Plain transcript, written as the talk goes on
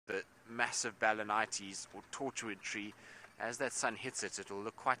massive balanites or torchwood tree. As that sun hits it, it'll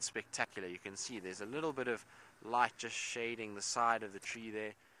look quite spectacular. You can see there's a little bit of light just shading the side of the tree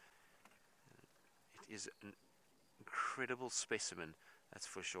there. It is an incredible specimen, that's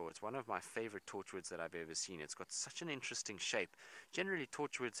for sure. It's one of my favorite torchwoods that I've ever seen. It's got such an interesting shape. Generally,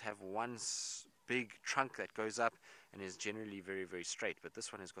 torchwoods have one big trunk that goes up and is generally very, very straight, but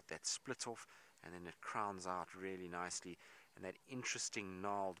this one has got that split off and then it crowns out really nicely, and that interesting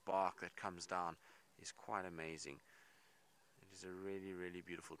gnarled bark that comes down is quite amazing. It is a really, really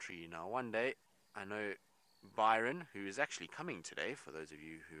beautiful tree. Now, one day, I know Byron, who is actually coming today, for those of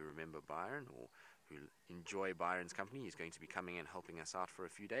you who remember Byron or who enjoy Byron's company, he's going to be coming and helping us out for a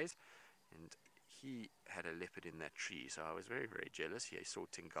few days, and he had a leopard in that tree, so I was very, very jealous. He saw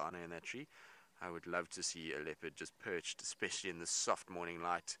Tingana in that tree. I would love to see a leopard just perched, especially in the soft morning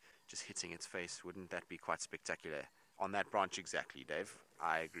light, just hitting its face. Wouldn't that be quite spectacular? On that branch exactly, Dave.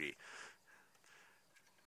 I agree.